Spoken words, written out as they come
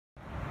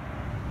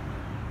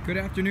Good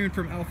afternoon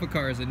from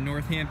AlphaCars in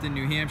Northampton,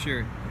 New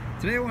Hampshire.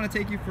 Today I want to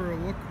take you for a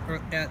look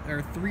at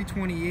our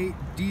 328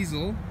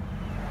 diesel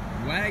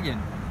wagon.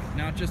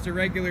 Not just a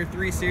regular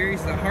 3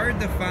 Series, the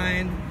hard to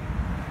find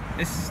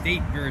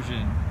estate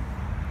version.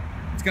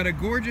 It's got a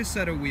gorgeous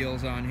set of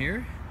wheels on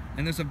here,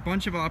 and there's a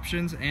bunch of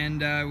options,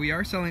 and we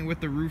are selling it with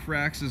the roof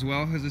racks as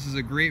well, because this is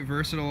a great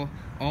versatile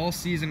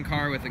all-season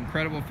car with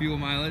incredible fuel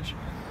mileage.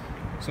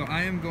 So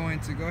I am going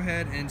to go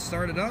ahead and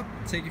start it up,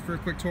 take you for a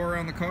quick tour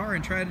around the car,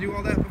 and try to do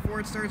all that before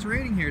it starts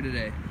raining here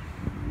today.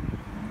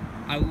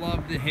 I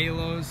love the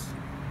halos.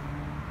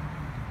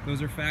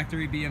 Those are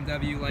factory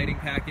BMW lighting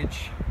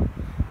package.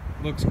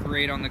 Looks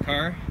great on the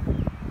car.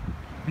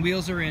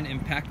 Wheels are in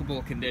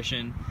impeccable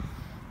condition,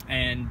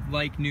 and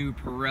like new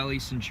Pirelli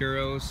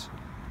Cinturos,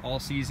 all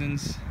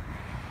seasons.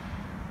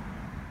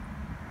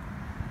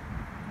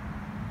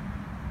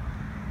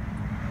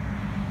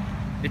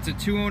 It's a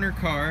 2-owner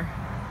car.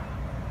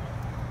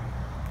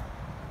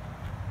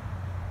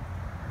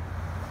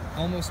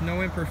 Almost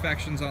no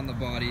imperfections on the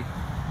body.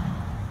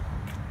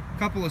 A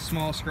couple of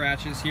small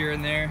scratches here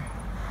and there,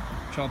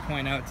 which I'll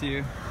point out to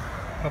you.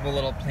 A couple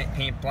little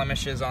paint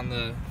blemishes on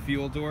the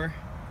fuel door,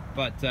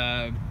 but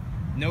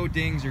no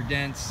dings or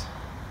dents.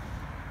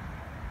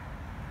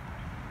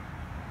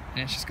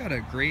 And it's just got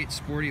a great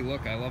sporty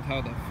look. I love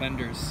how the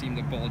fenders seem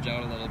to bulge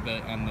out a little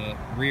bit on the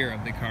rear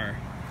of the car.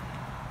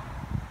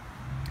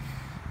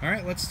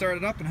 Alright, let's start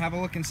it up and have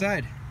a look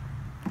inside.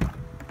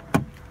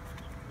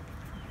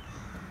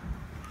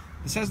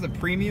 This has the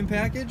premium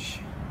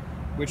package,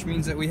 which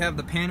means that we have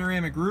the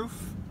panoramic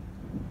roof,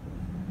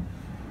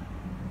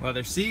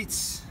 leather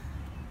seats,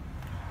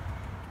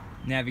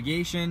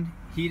 navigation,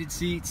 heated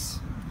seats.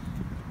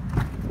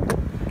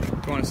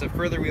 Going a step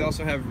further, we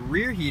also have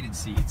rear heated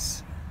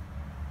seats.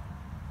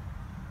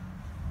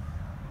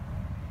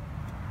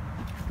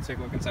 Let's take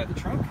a look inside the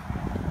trunk.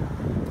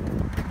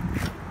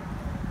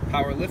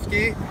 Power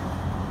liftgate.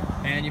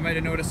 And you might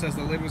have noticed as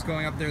the lid was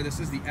going up there, this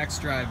is the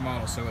xDrive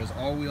model, so it is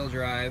all-wheel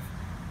drive.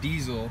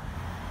 Diesel.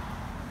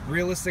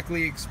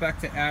 Realistically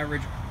expect to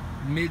average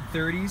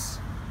mid-30s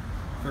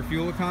for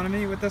fuel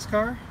economy with this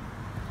car.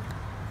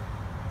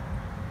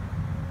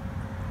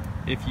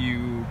 If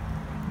you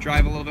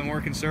drive a little bit more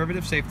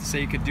conservative, safe to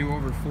say you could do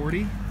over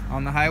 40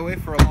 on the highway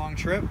for a long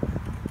trip.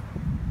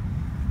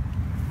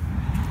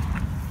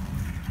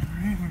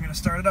 Alright, we're going to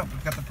start it up.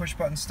 We've got the push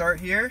button start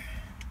here.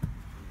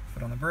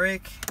 Foot on the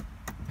brake.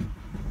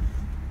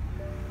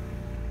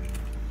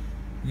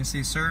 You can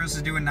see service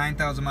is doing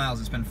 9,000 miles.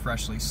 It's been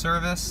freshly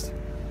serviced.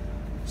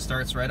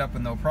 Starts right up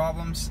with no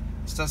problems.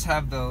 This does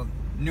have the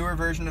newer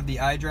version of the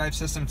iDrive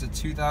system. It's a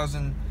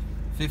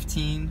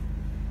 2015.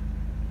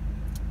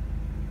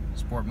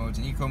 Sport modes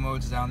and eco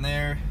modes down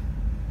there.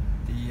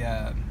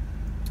 The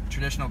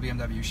traditional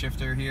BMW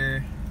shifter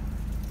here.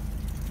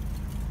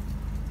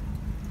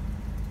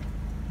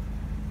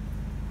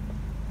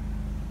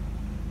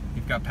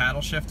 You've got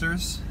paddle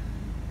shifters.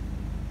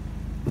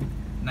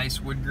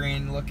 Nice wood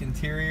grain look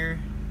interior.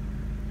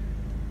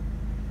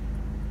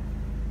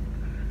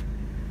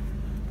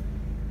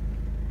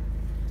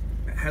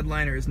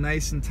 Headliner is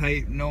nice and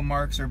tight, no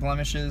marks or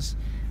blemishes.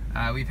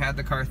 We've had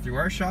the car through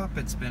our shop.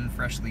 It's been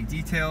freshly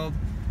detailed.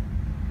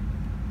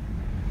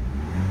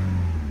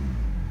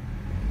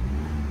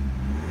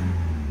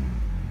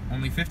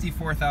 Only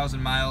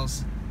 54,000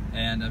 miles,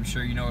 and I'm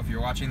sure you know if you're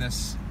watching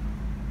this,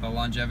 the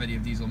longevity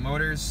of diesel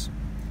motors.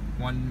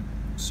 One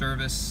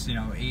service,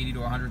 80 to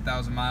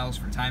 100,000 miles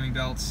for timing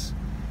belts,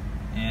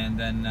 and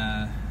then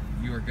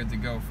you are good to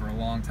go for a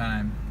long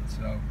time.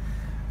 So,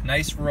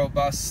 nice,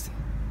 robust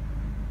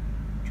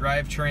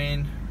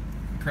drivetrain,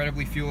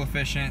 incredibly fuel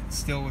efficient,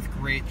 still with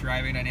great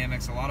driving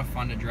dynamics, a lot of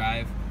fun to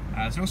drive.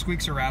 There's no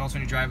squeaks or rattles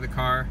when you drive the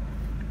car.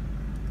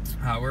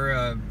 We're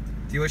a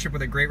dealership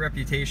with a great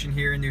reputation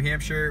here in New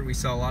Hampshire. We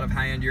sell a lot of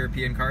high-end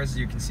European cars, as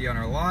you can see on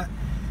our lot.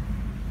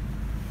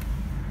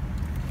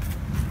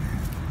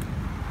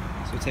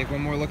 So take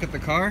one more look at the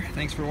car.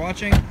 Thanks for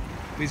watching.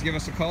 Please give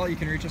us a call. You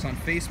can reach us on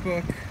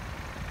Facebook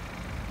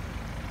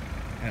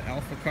at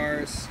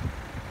AlphaCars,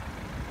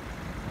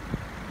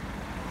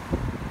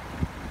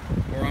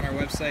 or on our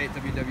website,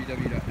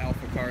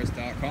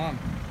 www.alphacars.com.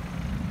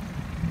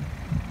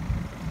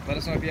 Let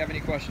us know if you have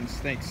any questions.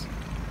 Thanks.